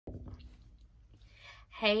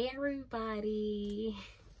Hey everybody.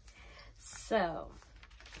 So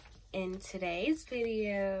in today's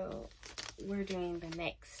video we're doing the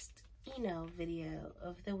next video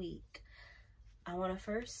of the week. I want to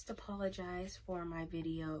first apologize for my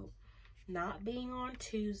video not being on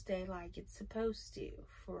Tuesday like it's supposed to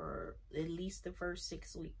for at least the first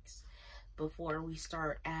 6 weeks before we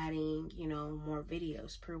start adding more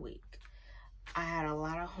videos per week. I had a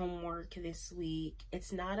lot of homework this week.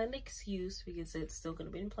 It's not an excuse because it's still going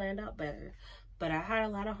to be planned out better. But I had a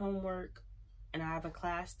lot of homework and I have a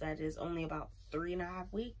class that is only about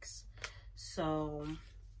 3.5 weeks. So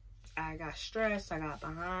I got stressed, I got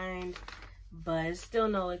behind, but it's still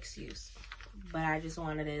no excuse. But I just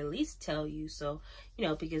wanted to at least tell you so,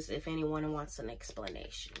 because if anyone wants an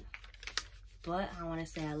explanation. But I want to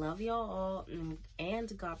say I love y'all all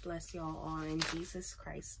and God bless y'all all in Jesus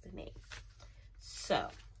Christ's name. So,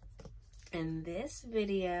 in this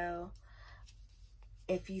video,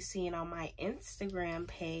 if you see it on my Instagram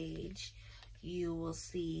page, you will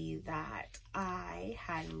see that I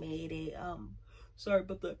had made a, sorry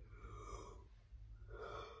about that,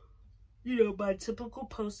 my typical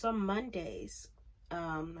post on Mondays.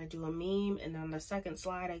 I do a meme, and on the second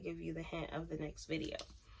slide, I give you the hint of the next video.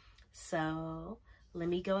 So, let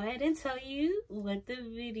me go ahead and tell you what the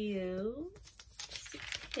video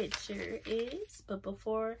picture is, but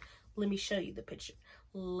before, let me show you the picture.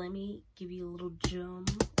 Let me give you a little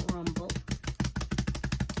rumble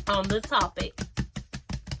on the topic.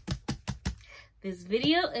 This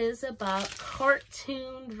video is about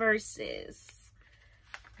cartoon versus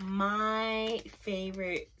my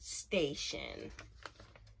favorite station.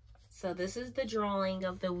 So this is the drawing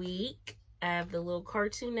of the week. I have the little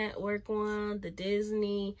Cartoon Network one, the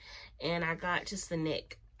Disney, and I got just the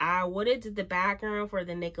Nick. I would have did the background for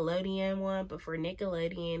the Nickelodeon one, but for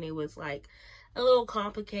Nickelodeon, it was like a little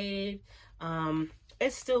complicated.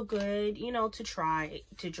 It's still good, to try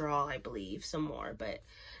to draw, I believe, some more, but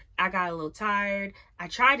I got a little tired. I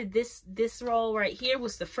tried this role right here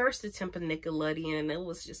was the first attempt of Nickelodeon, and it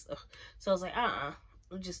was just, so I was like,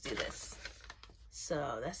 we'll just do this.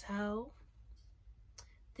 So that's how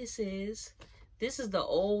this is. This is the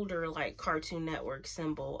older, like, Cartoon Network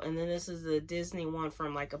symbol. And then this is the Disney one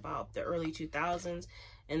from, like, about the early 2000s.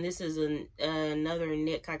 And this is another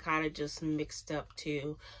Nick I kind of just mixed up,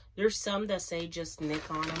 too. There's some that say just Nick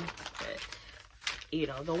on them.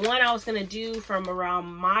 But, the one I was going to do from around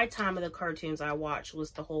my time of the cartoons I watched was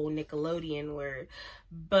the whole Nickelodeon word.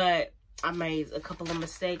 But I made a couple of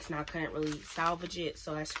mistakes, and I couldn't really salvage it.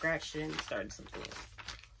 So I scratched it and started something else.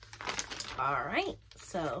 Alright,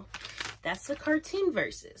 so that's the cartoon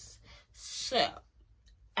versus. So,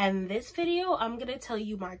 in this video, I'm going to tell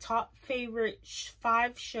you my top favorite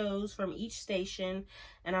 5 shows from each station,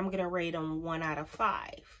 and I'm going to rate them 1 out of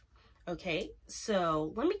 5. Okay,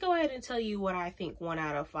 so let me go ahead and tell you what I think 1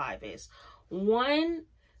 out of 5 is.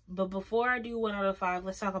 But before I do 1 out of 5,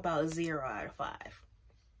 let's talk about 0 out of 5.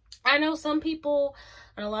 I know some people,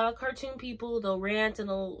 and a lot of cartoon people, they'll rant and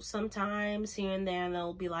they'll sometimes here and there, and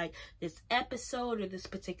they'll be like, this episode or this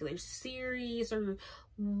particular series or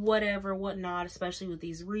whatever, whatnot, especially with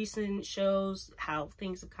these recent shows, how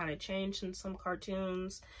things have kind of changed in some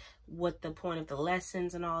cartoons, what the point of the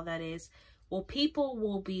lessons and all that is. Well, people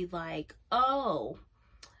will be like, oh,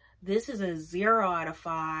 this is a 0 out of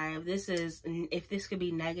 5. This is, if this could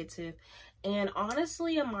be negative. And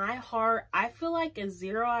honestly, in my heart, I feel like a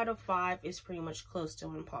 0 out of 5 is pretty much close to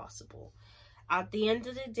impossible. At the end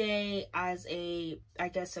of the day, as a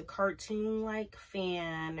cartoon-like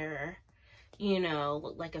fan, or,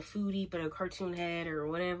 like a foodie, but a cartoon head or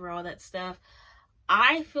whatever, all that stuff,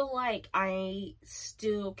 I feel like I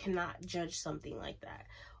still cannot judge something like that.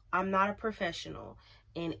 I'm not a professional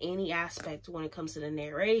in any aspect when it comes to the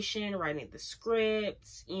narration, writing the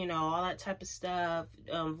scripts, all that type of stuff,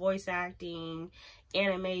 voice acting,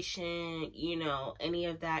 animation, any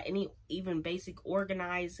of that, even basic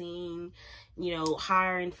organizing,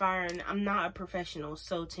 hiring, firing. I'm not a professional.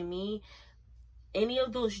 So to me, any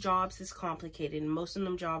of those jobs is complicated. And most of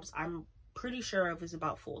them jobs I'm pretty sure of is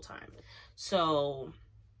about full-time. So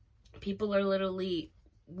people are literally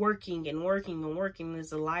working and working and working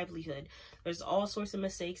as a livelihood. There's all sorts of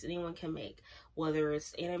mistakes anyone can make, whether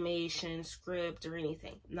it's animation, script, or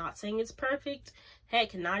anything. Not saying it's perfect.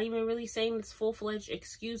 Heck, not even really saying it's full-fledged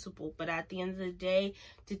excusable. But at the end of the day,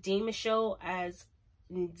 to deem a show as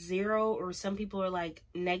 0, or some people are like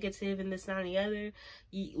negative and this, not, and the other,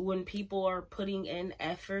 when people are putting in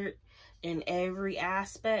effort in every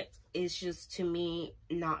aspect, it's just, to me,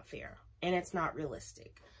 not fair. And it's not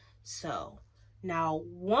realistic. So now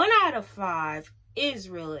 1 out of 5 is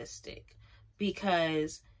realistic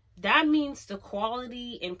because that means the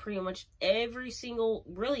quality in pretty much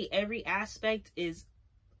really every aspect is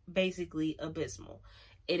basically abysmal.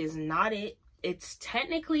 It is not it. It's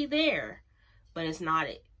technically there, but it's not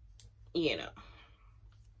it, you know.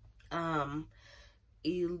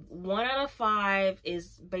 1 out of 5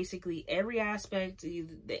 is basically every aspect,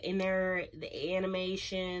 the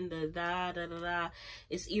animation,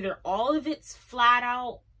 it's either all of it's flat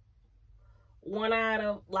out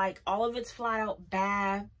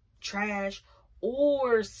bad, trash,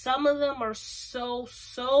 or some of them are so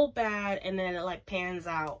bad and then it like pans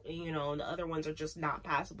out, you know, and the other ones are just not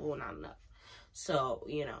passable, not enough. So,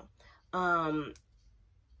 you know,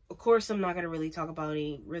 of course, I'm not going to really talk about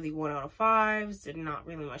any really 1 out of 5s. They're not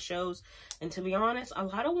really my shows. And to be honest, a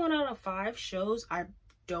lot of 1 out of 5 shows I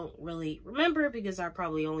don't really remember because I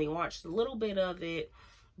probably only watched a little bit of it.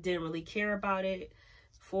 Didn't really care about it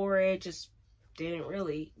just didn't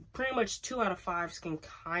really. Pretty much 2 out of 5s can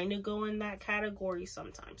kind of go in that category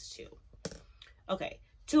sometimes too. Okay,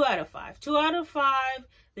 2 out of 5. 2 out of 5,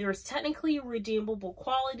 there's technically redeemable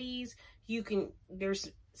qualities. There's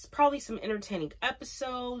probably some entertaining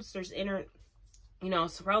episodes. There's so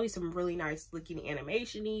probably some really nice looking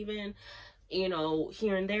animation even. You know,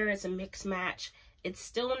 here and there it's a mixed match. It's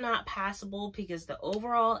still not passable because the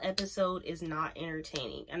overall episode is not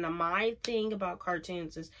entertaining. And my thing about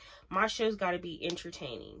cartoons is my show's got to be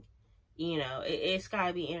entertaining. You know, it's got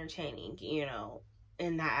to be entertaining, you know,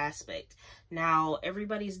 in that aspect. Now,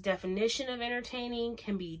 everybody's definition of entertaining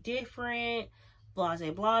can be different. Blase,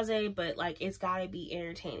 but like it's gotta be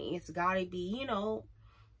entertaining. It's gotta be, you know,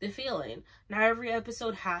 the feeling. Not every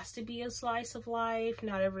episode has to be a slice of life.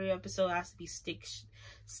 Not every episode has to be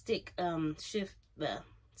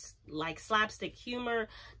like slapstick humor.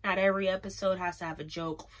 Not every episode has to have a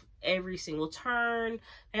joke every single turn.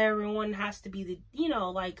 Everyone has to be the, you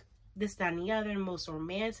know, like this, that, and the other, the most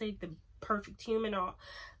romantic, the perfect human, all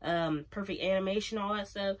perfect animation, all that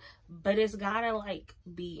stuff, but it's gotta like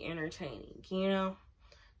be entertaining, you know.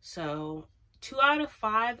 So 2 out of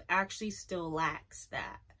 5 actually still lacks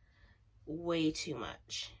that way too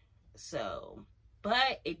much. So,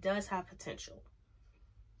 but it does have potential,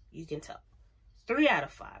 you can tell. 3 out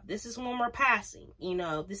of 5, this is when we're passing, you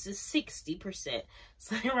know. This is 60%.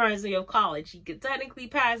 So it reminds me of college. You could technically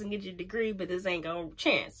pass and get your degree, but this ain't gonna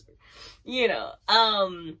chance, you know.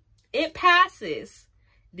 It passes.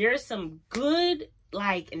 There's some good,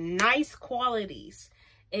 like, nice qualities.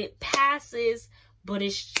 It passes, but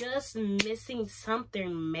it's just missing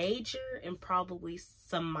something major and probably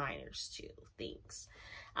some minors too, things.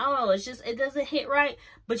 I don't know, it's just, it doesn't hit right,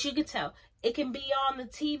 but you can tell. It can be on the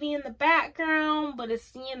TV in the background, but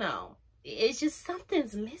it's, you know, it's just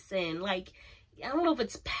something's missing. Like, I don't know if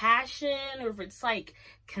it's passion or if it's like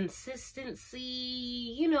consistency,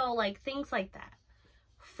 you know, like things like that.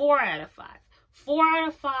 4 out of 5. 4 out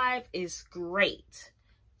of 5 is great.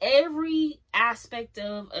 Every aspect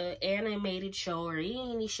of an animated show or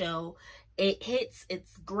any show, it hits.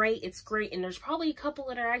 It's great. It's great. And there's probably a couple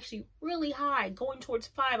that are actually really high, going towards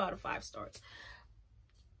 5 out of 5 stars.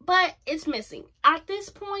 But it's missing. At this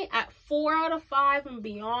point, at 4 out of 5 and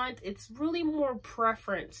beyond, it's really more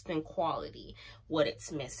preference than quality what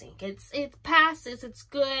it's missing. It passes, it's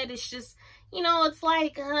good. It's just, you know, it's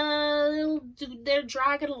like they're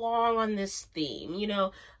dragging along on this theme, you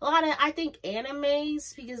know. A lot of, I think,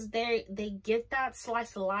 animes, because they get that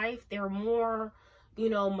slice of life, they're more, you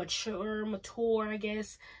know, mature, I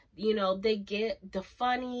guess. You know, they get the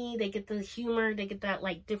funny, they get the humor, they get that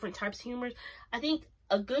like different types of humor. I think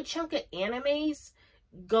a good chunk of animes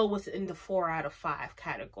go within the 4 out of 5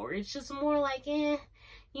 category. It's just more like, you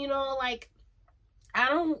know, like,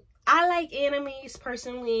 I like animes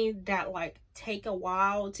personally that like take a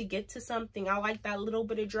while to get to something. I like that little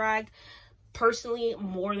bit of drag personally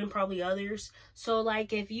more than probably others. So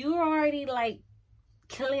like if you're already like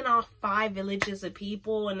killing off 5 villages of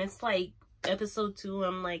people and it's like episode 2,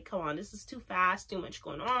 I'm like, come on, this is too fast, too much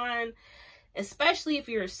going on. Especially if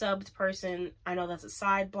you're a subbed person. I know that's a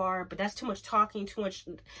sidebar, but that's too much talking, too much.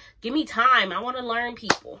 Give me time. I want to learn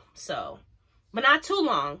people. So, but not too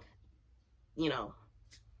long, you know.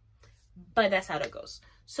 But that's how that goes.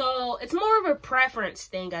 So, it's more of a preference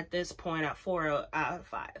thing at this point at 4 out of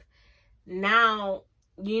 5. Now,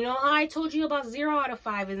 you know how I told you about 0 out of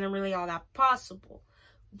 5 isn't really all that possible.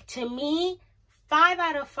 To me, 5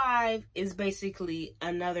 out of 5 is basically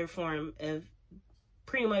another form of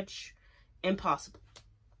pretty much impossible.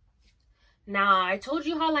 Now, I told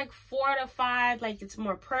you how like 4 out of 5, like it's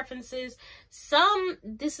more preferences.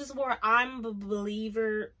 This is where I'm a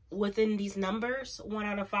believer within these numbers, 1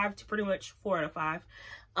 out of 5 to pretty much 4 out of 5.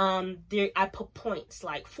 There I put points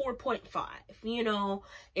like 4.5. You know,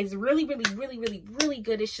 it's really, really, really, really, really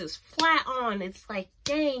good. It's just flat on. It's like,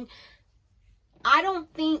 dang, I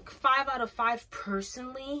don't think 5 out of 5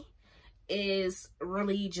 personally is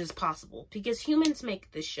really just possible, because humans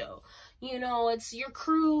make this show. You know, it's your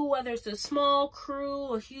crew, whether it's a small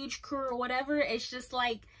crew, a huge crew, or whatever. It's just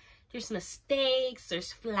like, there's mistakes,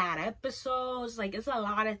 there's flat episodes, like it's a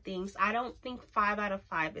lot of things. I don't think 5 out of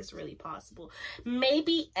 5 is really possible.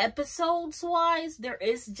 Maybe episodes wise, there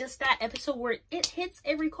is just that episode where it hits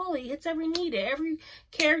every quality, hits every need, every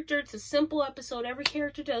character. It's a simple episode, every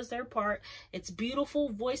character does their part. It's beautiful,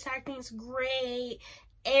 voice acting's great,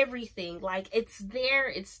 everything, like it's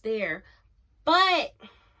there. But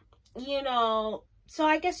you know, so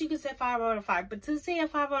I guess you could say 5 out of 5, but to say a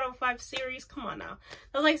 5 out of 5 series, come on now.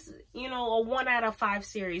 That's like, you know, a 1 out of 5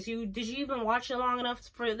 series. Did you even watch it long enough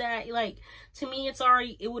for that? Like, to me, it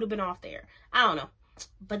would have been off there. I don't know,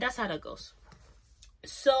 but that's how that goes.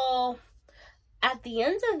 So at the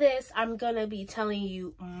end of this, I'm gonna be telling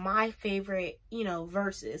you my favorite, you know,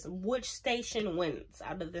 versus which station wins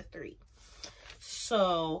out of the 3.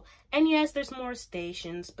 So, and yes, there's more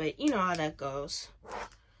stations, but you know how that goes.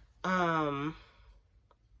 Hold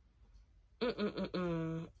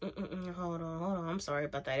on. I'm sorry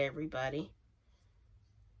about that, everybody.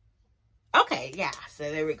 Okay, yeah,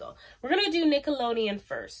 so there we go. We're gonna do Nickelodeon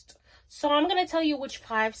first. So I'm gonna tell you which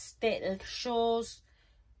 5 shows.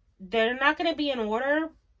 They're not gonna be in order,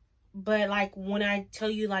 but like when I tell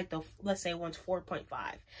you like let's say one's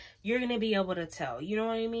 4.5, you're gonna be able to tell. You know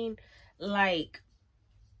what I mean? Like,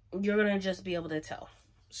 you're gonna just be able to tell.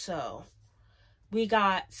 So we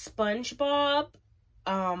got SpongeBob.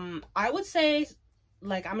 I would say,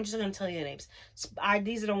 like, I'm just gonna tell you the names.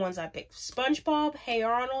 These are the ones I picked: SpongeBob, Hey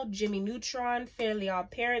Arnold, Jimmy Neutron, Fairly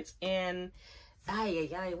Odd Parents, and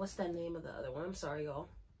what's that name of the other one? I'm sorry, y'all.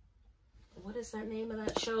 What is that name of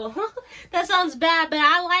that show? That sounds bad, but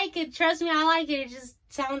I like it. Trust me, I like it. It just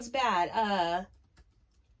sounds bad.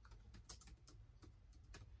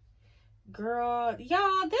 Girl,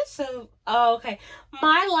 y'all, oh, okay.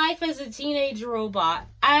 My Life as a Teenage Robot.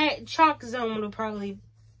 Chalk Zone would have probably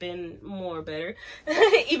been more better.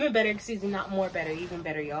 Even better, excuse me, not more better, even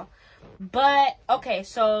better, y'all. But, okay,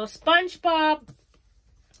 so SpongeBob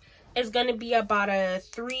is gonna be about a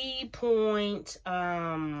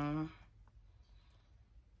 3.5.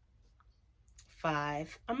 I'm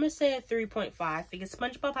gonna say a 3.5 because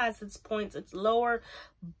SpongeBob has its points, it's lower,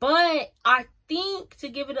 but I think to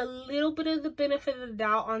give it a little bit of the benefit of the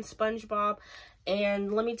doubt on SpongeBob,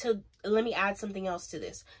 and let me add something else to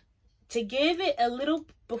this. To give it a little,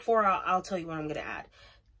 before I'll tell you what I'm gonna add.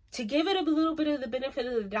 To give it a little bit of the benefit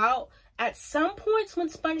of the doubt, at some points when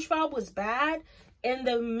SpongeBob was bad, in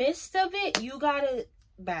the midst of it, you got it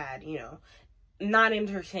bad, you know, not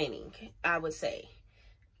entertaining, I would say.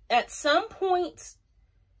 At some points,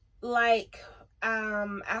 like,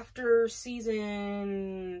 after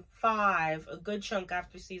season 5, a good chunk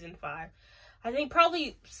after season 5, I think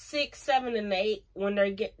probably 6, 7, and 8, when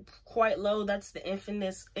they get quite low, that's the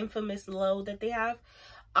infamous low that they have.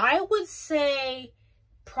 I would say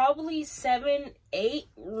probably 7, 8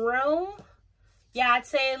 realm. Yeah, I'd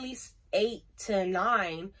say at least 8 to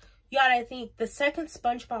 9. You gotta think, the second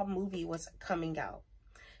SpongeBob movie was coming out.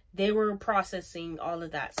 They were processing all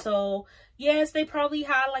of that. So, yes, they probably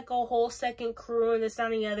had like a whole second crew and this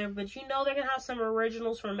and the other, but you know they're going to have some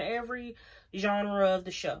originals from every genre of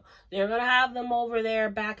the show. They're going to have them over there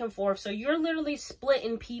back and forth. So, you're literally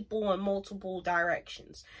splitting people in multiple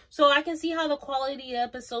directions. So, I can see how the quality of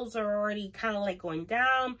episodes are already kind of like going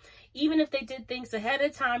down. Even if they did things ahead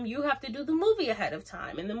of time, you have to do the movie ahead of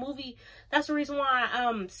time. And the movie, that's the reason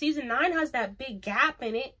why season 9 has that big gap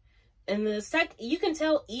in it. And you can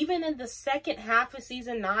tell even in the second half of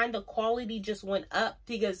season 9, the quality just went up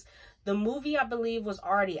because the movie, I believe, was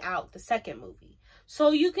already out, the second movie.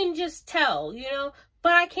 So you can just tell, you know,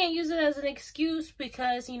 but I can't use it as an excuse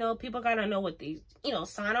because, you know, people gotta know what they, you know,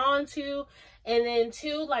 sign on to. And then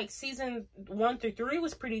 2, like season 1 through 3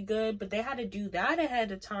 was pretty good, but they had to do that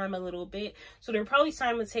ahead of time a little bit. So they probably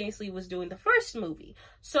simultaneously was doing the first movie.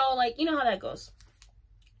 So, like, you know how that goes.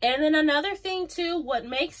 And then another thing too, what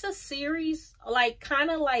makes a series like kind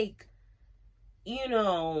of like, you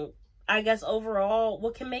know, I guess overall,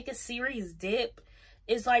 what can make a series dip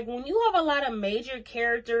is like when you have a lot of major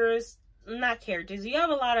characters, not characters, you have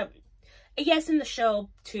a lot of, yes, in the show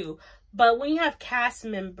too, but when you have cast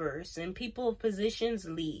members and people of positions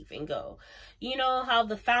leave and go, you know how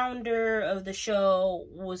the founder of the show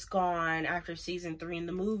was gone after season 3 in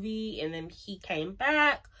the movie, and then he came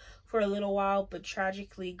back for a little while, but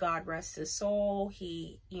tragically, God rest his soul,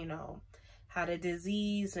 he, you know, had a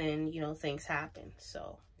disease and, you know, things happen.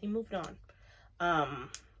 So he moved on.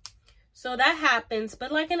 So that happens.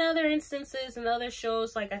 But like in other instances and other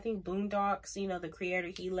shows, like I think Boondocks, you know, the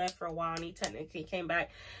creator, he left for a while and he technically came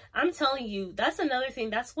back. I'm telling you, that's another thing.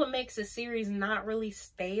 That's what makes a series not really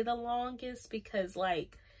stay the longest, because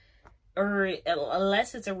like, or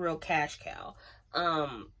unless it's a real cash cow,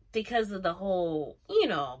 because of the whole, you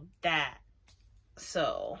know, that.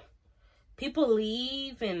 So people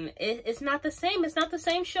leave and it's not the same. It's not the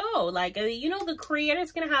same show. Like, you know, the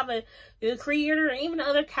creator's gonna have the creator and even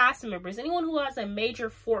other cast members, anyone who has a major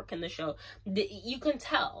fork in the show, you can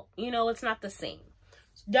tell, you know, it's not the same.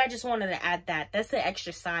 I just wanted to add that. That's the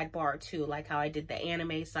extra sidebar too, like how I did the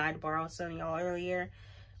anime sidebar I was telling y'all earlier.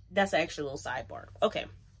 That's an extra little sidebar. Okay.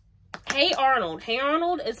 Hey Arnold. Hey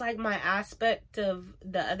Arnold is like my aspect of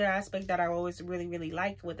the other aspect that I always really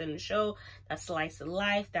liked within the show. That slice of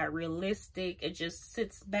life, that realistic, it just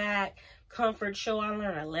sits back, comfort show. I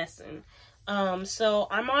learned a lesson. So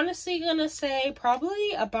I'm honestly gonna say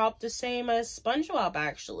probably about the same as SpongeBob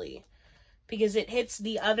actually, because it hits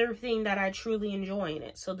the other thing that I truly enjoy in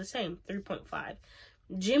it. So the same, 3.5.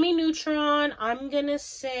 Jimmy Neutron, I'm gonna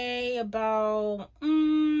say about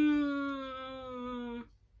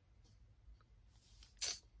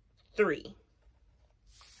 3.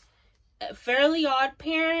 Fairly Odd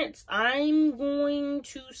Parents, I'm going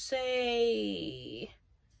to say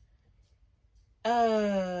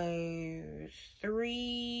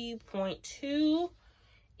 3.2.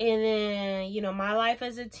 And then, you know, My Life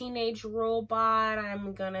as a Teenage Robot,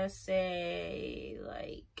 I'm gonna say,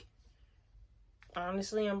 like,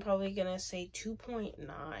 honestly, I'm probably gonna say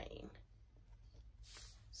 2.9.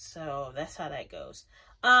 So that's how that goes.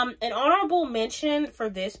 An honorable mention for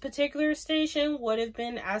this particular station would have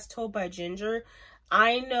been As Told by Ginger.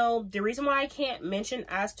 I know the reason why I can't mention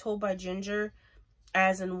As Told by Ginger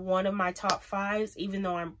as in one of my top 5s, even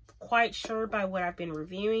though I'm quite sure by what I've been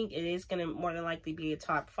reviewing, it is going to more than likely be a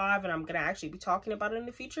top 5, and I'm going to actually be talking about it in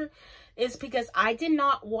the future, is because I did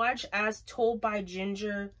not watch As Told by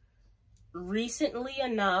Ginger recently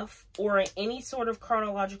enough or in any sort of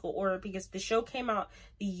chronological order, because the show came out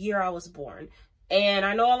the year I was born. And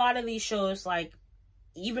I know a lot of these shows, like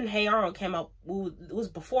even Hey Arnold came out, it was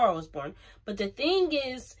before I was born. But the thing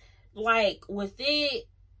is, like with it,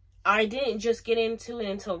 I didn't just get into it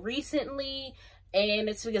until recently, and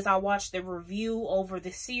it's because I watched the review over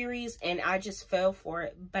the series and I just fell for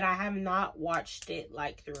it. But I have not watched it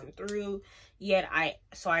like through and through yet.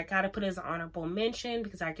 So I gotta put it as an honorable mention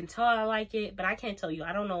because I can tell I like it, but I can't tell you,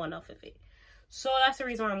 I don't know enough of it. So that's the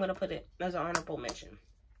reason why I'm gonna put it as an honorable mention.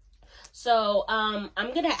 So I'm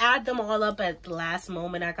gonna add them all up at the last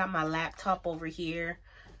moment. I got my laptop over here,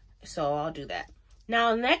 so I'll do that.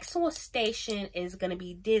 Now, next station is going to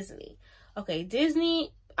be Disney. Okay,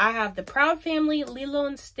 Disney, I have The Proud Family, Lilo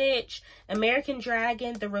and Stitch, American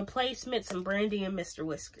Dragon, The Replacements, and Brandy and Mr.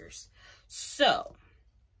 Whiskers. So,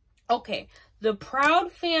 okay, The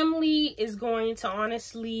Proud Family is going to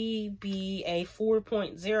honestly be a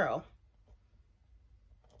 4.0.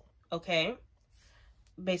 Okay,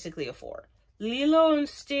 basically a 4. Lilo and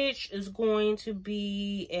Stitch is going to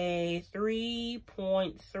be a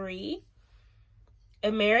 3.3.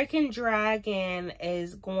 American Dragon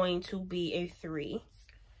is going to be a 3.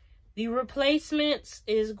 The Replacements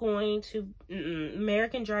is going to...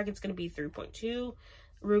 American Dragon's going to be 3.2.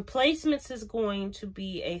 Replacements is going to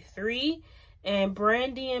be a 3. And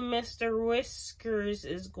Brandy and Mr. Whiskers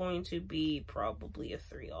is going to be probably a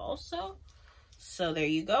 3 also. So there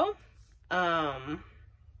you go. Yep.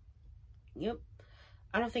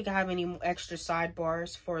 I don't think I have any extra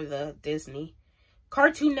sidebars for the Disney.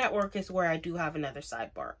 Cartoon Network is where I do have another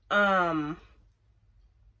sidebar. Hold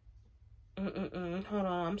on,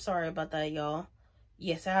 I'm sorry about that, y'all.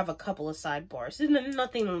 Yes, I have a couple of sidebars. It's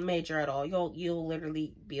nothing major at all. You'll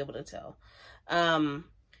literally be able to tell.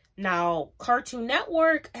 Now, Cartoon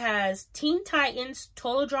Network has Teen Titans,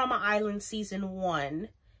 Total Drama Island Season 1.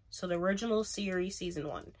 So the original series, Season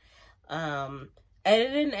 1.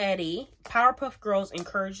 Ed and Eddie, Powerpuff Girls, and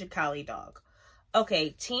Courage the Cowardly Dog. Okay,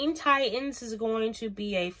 Teen Titans is going to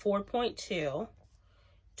be a 4.2.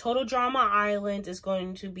 Total Drama Island is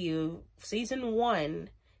going to be Season 1,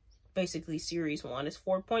 basically Series 1, is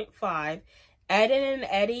 4.5. Ed and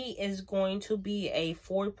Eddie is going to be a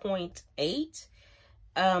 4.8.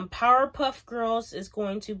 Powerpuff Girls is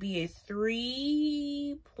going to be a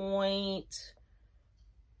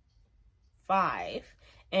 3.5.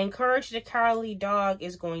 And Courage the Cowardly Dog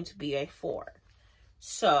is going to be a 4.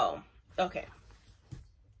 So, okay.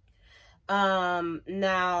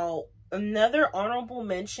 Now, another honorable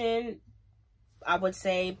mention I would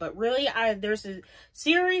say. But really, there's a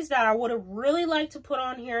series that I would have really liked to put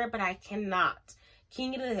on here, but I cannot.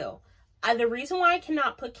 King of the Hill. The reason why I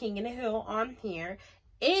cannot put King of the Hill on here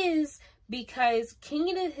is because King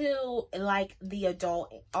of the Hill, like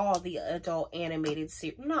all the adult animated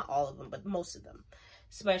series, not all of them, but most of them,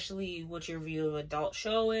 especially what your view of adult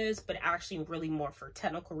show is, but actually really more for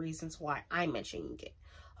technical reasons why I'm mentioning it.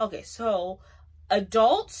 Okay, so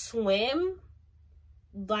Adult Swim,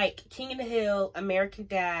 like King of the Hill, American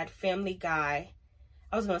Dad, Family Guy.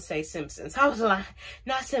 I was going to say Simpsons. I was like,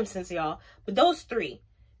 not Simpsons, y'all. But those three.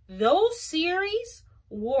 Those series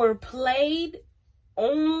were played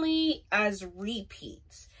only as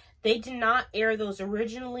repeats. They did not air those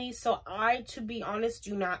originally. So I, to be honest,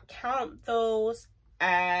 do not count those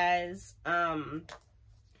as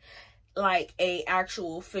like a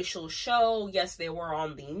actual official show. Yes, they were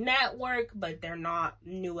on the network, but they're not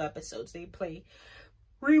new episodes. They play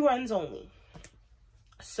reruns only.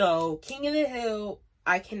 So King of the Hill,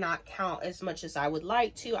 I cannot count as much as I would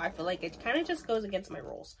like to. I feel like it kind of just goes against my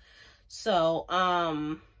rules. So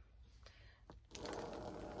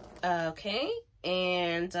okay,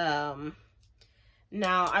 and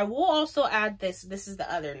now I will also add this. This is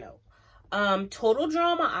the other note. Total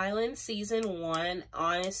Drama Island season 1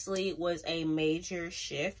 honestly was a major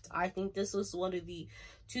shift. I think this was one of the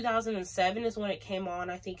 2007 is when it came on,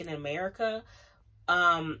 I think, in America.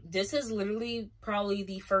 This is literally probably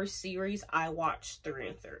the first series I watched through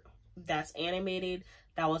and through. That's animated,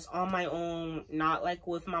 that was on my own, not like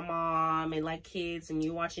with my mom and like kids and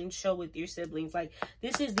you watching the show with your siblings. Like,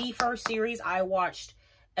 this is the first series I watched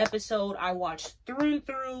I watched through and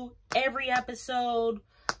through, every episode.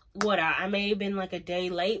 I may have been like a day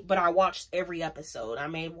late, but I watched every episode. I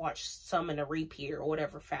may have watched some in a repeat or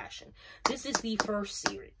whatever fashion. This is the first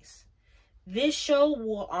series. This show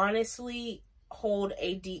will honestly hold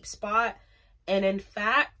a deep spot. And in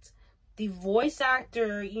fact, the voice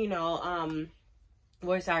actor,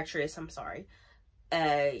 voice actress, I'm sorry,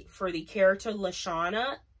 for the character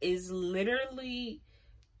Lashana is literally,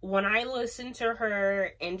 when I listen to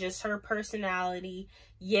her and just her personality,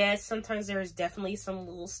 yes, sometimes there's definitely some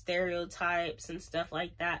little stereotypes and stuff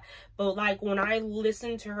like that. But like when I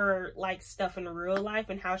listen to her like stuff in real life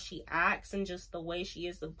and how she acts and just the way she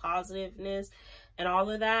is, the positiveness and all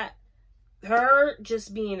of that, her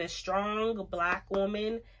just being a strong Black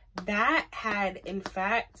woman, that had in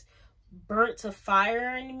fact burnt a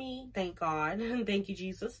fire in me. Thank God. Thank you,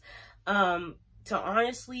 Jesus. To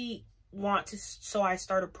honestly want to, so I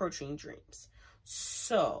start approaching dreams.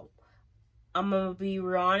 So I'm gonna be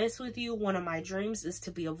real honest with you, one of my dreams is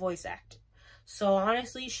to be a voice actor. So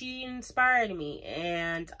honestly, she inspired me,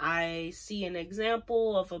 and I see an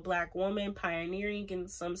example of a Black woman pioneering in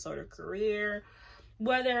some sort of career,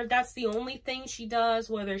 whether that's the only thing she does,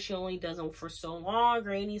 whether she only does them for so long,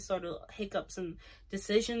 or any sort of hiccups and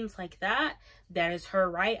decisions like that, that is her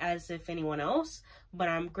right, as if anyone else. But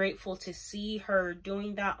I'm grateful to see her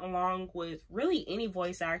doing that along with really any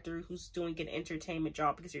voice actor who's doing an entertainment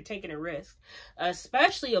job, because you're taking a risk,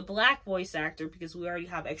 especially a Black voice actor, because we already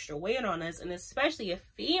have extra weight on us, and especially a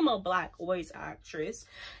female Black voice actress.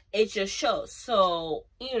 It just shows. So,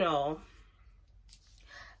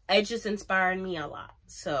 it just inspired me a lot.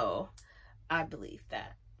 So I believe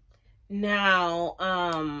that. Now,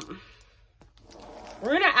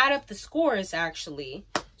 we're going to add up the scores actually.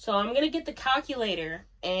 So I'm going to get the calculator,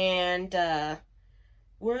 and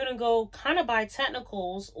we're going to go kind of by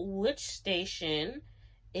technicals, which station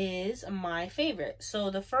is my favorite. So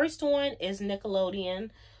the first one is Nickelodeon.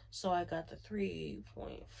 So I got the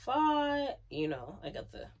 3.5, I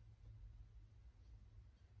got the...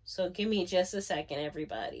 So give me just a second,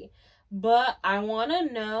 everybody. But I want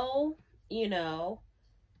to know,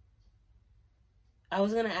 I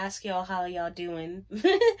was going to ask y'all how y'all doing.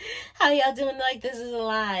 How y'all doing like this is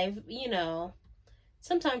live,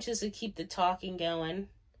 Sometimes just to keep the talking going.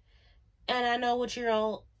 And I know what you're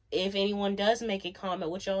all, if anyone does make a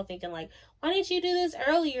comment, what y'all thinking like, why didn't you do this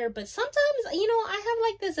earlier? But sometimes, I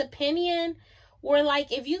have like this opinion where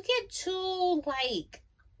like, if you get too like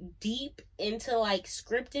deep into like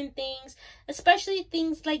scripting things, especially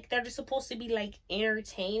things like that are supposed to be like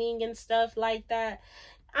entertaining and stuff like that,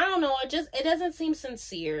 I don't know, it doesn't seem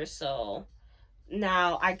sincere. So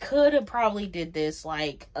now I could have probably did this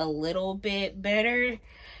like a little bit better,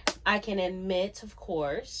 I can admit, of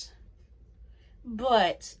course,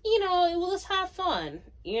 but let's have fun.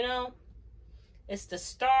 It's the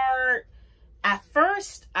start. At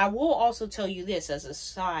first, I will also tell you this as a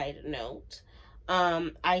side note.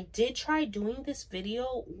 I did try doing this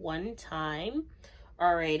video one time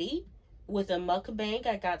already with a mukbang.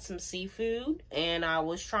 I got some seafood, and I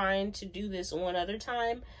was trying to do this one other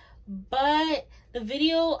time, but the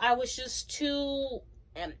video, I was just too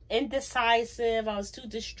indecisive. I was too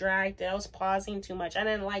distracted. I was pausing too much. I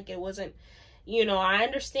didn't like it. It wasn't, you know, I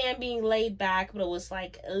understand being laid back, but it was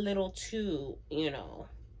like a little too, you know,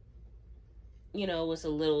 it was a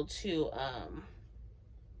little too,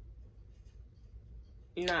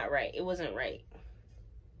 not right. It wasn't right.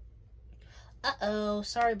 Uh-oh,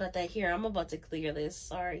 sorry about that. Here, I'm about to clear this.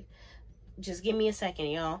 Sorry. Just give me a second,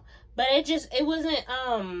 y'all. But it wasn't,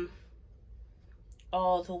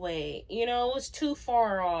 all the way. You know, it was too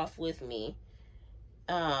far off with me.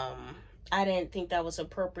 I didn't think that was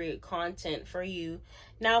appropriate content for you.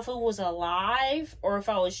 Now, if it was a live, or if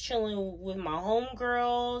I was chilling with my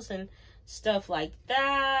homegirls and stuff like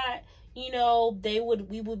that, you know,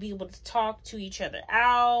 we would be able to talk to each other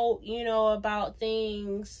out, you know, about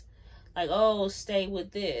things. Like, oh, stay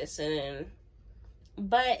with this,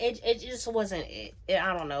 but it just wasn't it.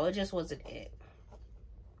 I don't know, it just wasn't it.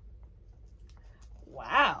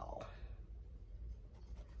 Wow,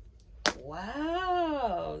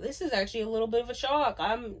 this is actually a little bit of a shock.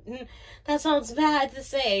 That sounds bad to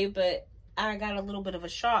say, but I got a little bit of a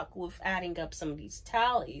shock with adding up some of these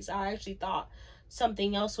tallies. I actually thought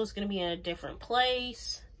something else was going to be in a different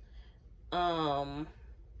place. But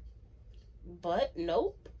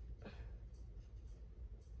nope.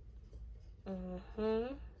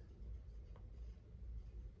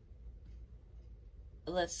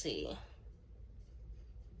 Let's see.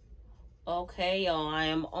 Okay, y'all, I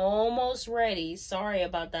am almost ready. Sorry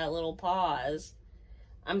about that little pause.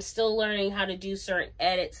 I'm still learning how to do certain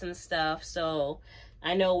edits and stuff, so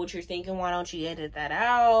I know what you're thinking. Why don't you edit that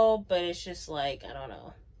out? But it's just like, I don't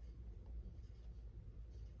know.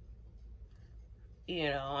 You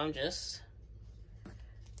know,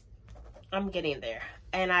 I'm getting there.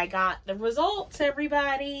 And I got the results,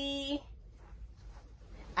 everybody.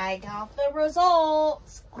 I got the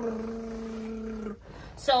results.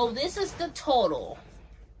 So this is the total.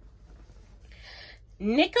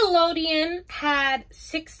 Nickelodeon had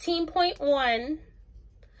 16.1.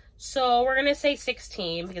 So we're going to say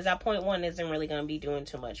 16 because that 0.1 isn't really going to be doing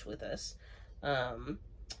too much with us.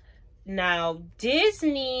 Now,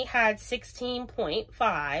 Disney had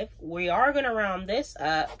 16.5. We are going to round this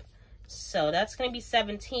up. So that's going to be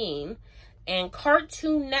 17. And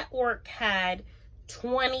Cartoon Network had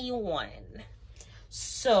 21.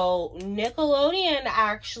 So Nickelodeon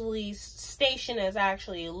station is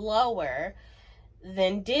actually lower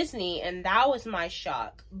than Disney, and that was my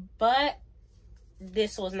shock. But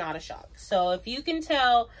this was not a shock. So if you can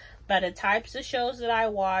tell by the types of shows that I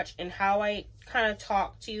watch and how I kind of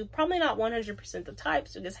talk to you, probably not 100% the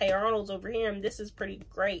types, because Hey Arnold's over here and this is pretty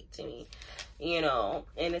great to me, you know,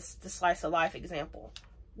 and it's the slice of life example.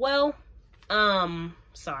 Well,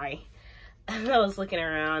 sorry. I was looking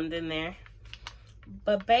around in there.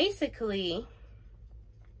 But basically,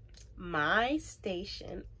 my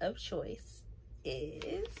station of choice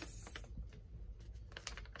is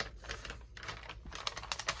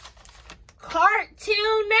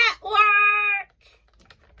Cartoon Network.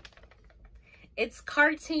 It's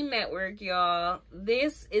Cartoon Network, y'all.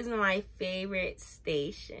 This is my favorite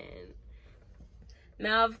station.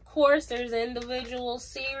 Now, of course, there's individual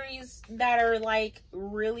series that are like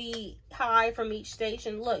really high from each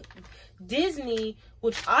station. Look, Disney,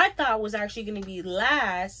 which I thought was actually going to be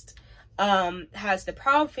last, has the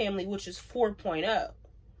Proud Family, which is 4.0.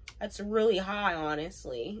 That's really high,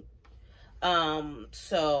 honestly.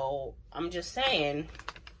 So I'm just saying,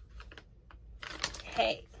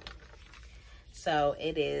 hey, so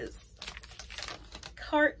it is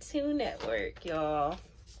Cartoon Network, y'all.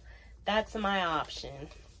 That's my option.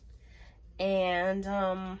 And,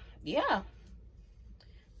 yeah,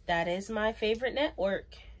 that is my favorite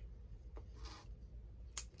network.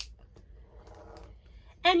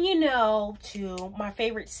 And you know, too, my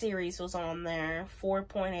favorite series was on there,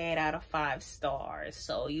 4.8 out of 5 stars.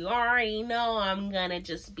 So you already know I'm gonna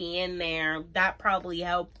just be in there. That probably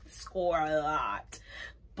helped score a lot.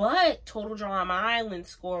 But Total Drama Island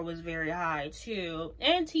score was very high, too.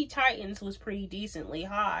 And Teen Titans was pretty decently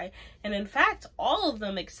high. And in fact, all of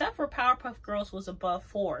them, except for Powerpuff Girls, was above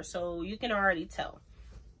 4. So you can already tell.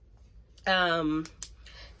 If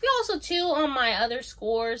you also, too, on my other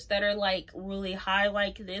scores that are, like, really high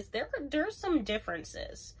like this, there's some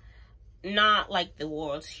differences. Not, like, the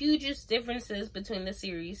world's hugest differences between the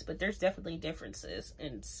series, but there's definitely differences,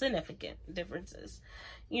 and significant differences.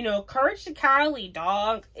 You know, Courage the Cowardly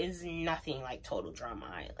Dog is nothing like Total Drama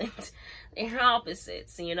Island. They're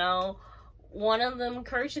opposites, you know. One of them,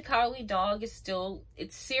 Courage the Cowardly Dog, is still,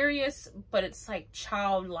 it's serious, but it's, like,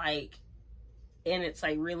 childlike in its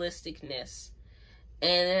like realisticness.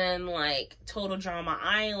 And then like Total Drama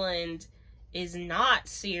Island is not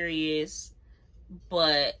serious,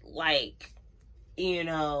 but like, you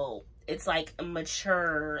know, it's like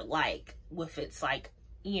mature, like with its like,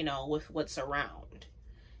 you know, with what's around,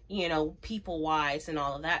 you know, people wise and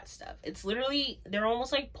all of that stuff. It's literally, they're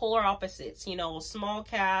almost like polar opposites, you know, a small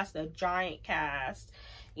cast, a giant cast,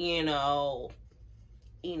 you know,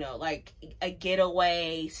 like a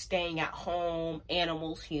getaway, staying at home,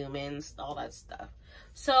 animals, humans, all that stuff.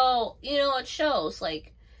 So, you know, it shows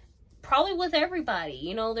like probably with everybody,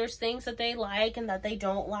 you know, there's things that they like and that they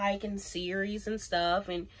don't like in series and stuff,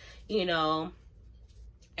 and you know,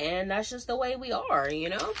 and that's just the way we are, you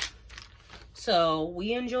know. So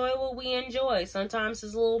we enjoy what we enjoy. Sometimes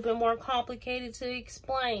it's a little bit more complicated to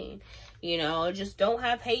explain, you know. Just don't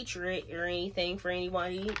have hatred or anything for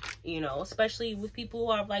anybody, you know, especially with people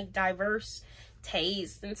who have like diverse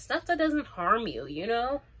tastes and stuff that doesn't harm you, you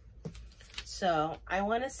know. So I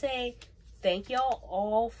want to say thank y'all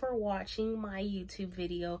all for watching my YouTube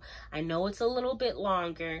video. I know it's a little bit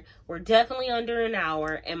longer. We're definitely under an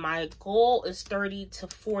hour, and my goal is 30 to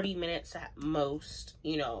 40 minutes at most.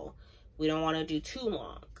 You know, we don't want to do too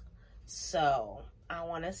long. So I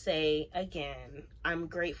want to say again, I'm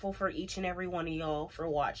grateful for each and every one of y'all for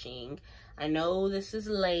watching. I know this is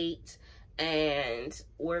late, and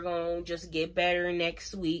we're gonna just get better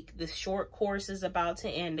next week. The short course is about to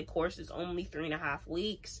end. The course is only 3.5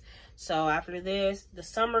 weeks. So after this, the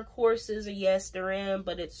summer courses, yes, they're in,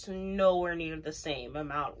 but it's nowhere near the same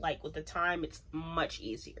amount. Like with the time, it's much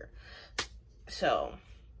easier. So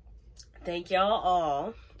thank y'all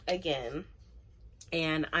all again.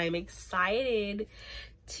 And I'm excited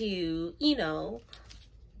to, you know,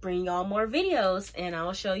 bring y'all more videos, and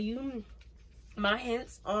I'll show you my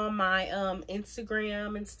hints on my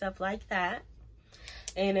Instagram and stuff like that.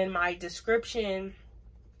 And in my description,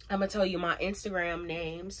 I'm gonna tell you my Instagram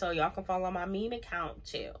name so y'all can follow my meme account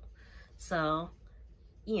too. So,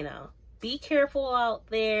 you know, be careful out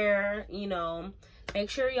there, you know, make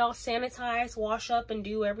sure y'all sanitize, wash up, and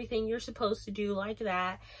do everything you're supposed to do like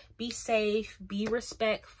that. Be safe, be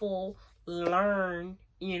respectful, learn,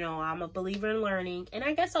 you know, I'm a believer in learning. And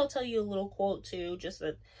I guess I'll tell you a little quote too, just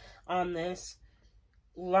on this.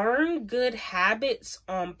 Learn good habits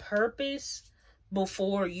on purpose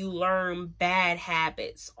before you learn bad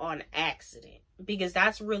habits on accident, because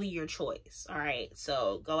that's really your choice. All right,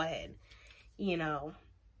 so go ahead, you know,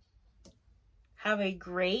 have a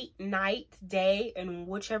great night, day, and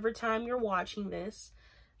whichever time you're watching this.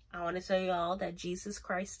 I want to tell y'all that Jesus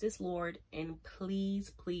Christ is Lord, and please,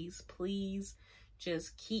 please, please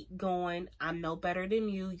just keep going. I'm no better than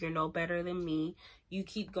you. You're no better than me. You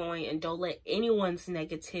keep going, and don't let anyone's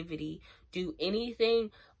negativity do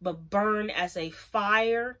anything but burn as a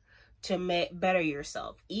fire to better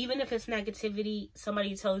yourself. Even if it's negativity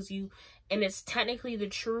somebody tells you and it's technically the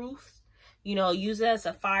truth, you know, use it as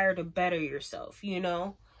a fire to better yourself, you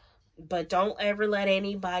know. But don't ever let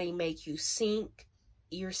anybody make you sink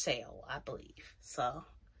your sail, I believe. So,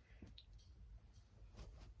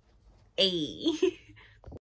 hey.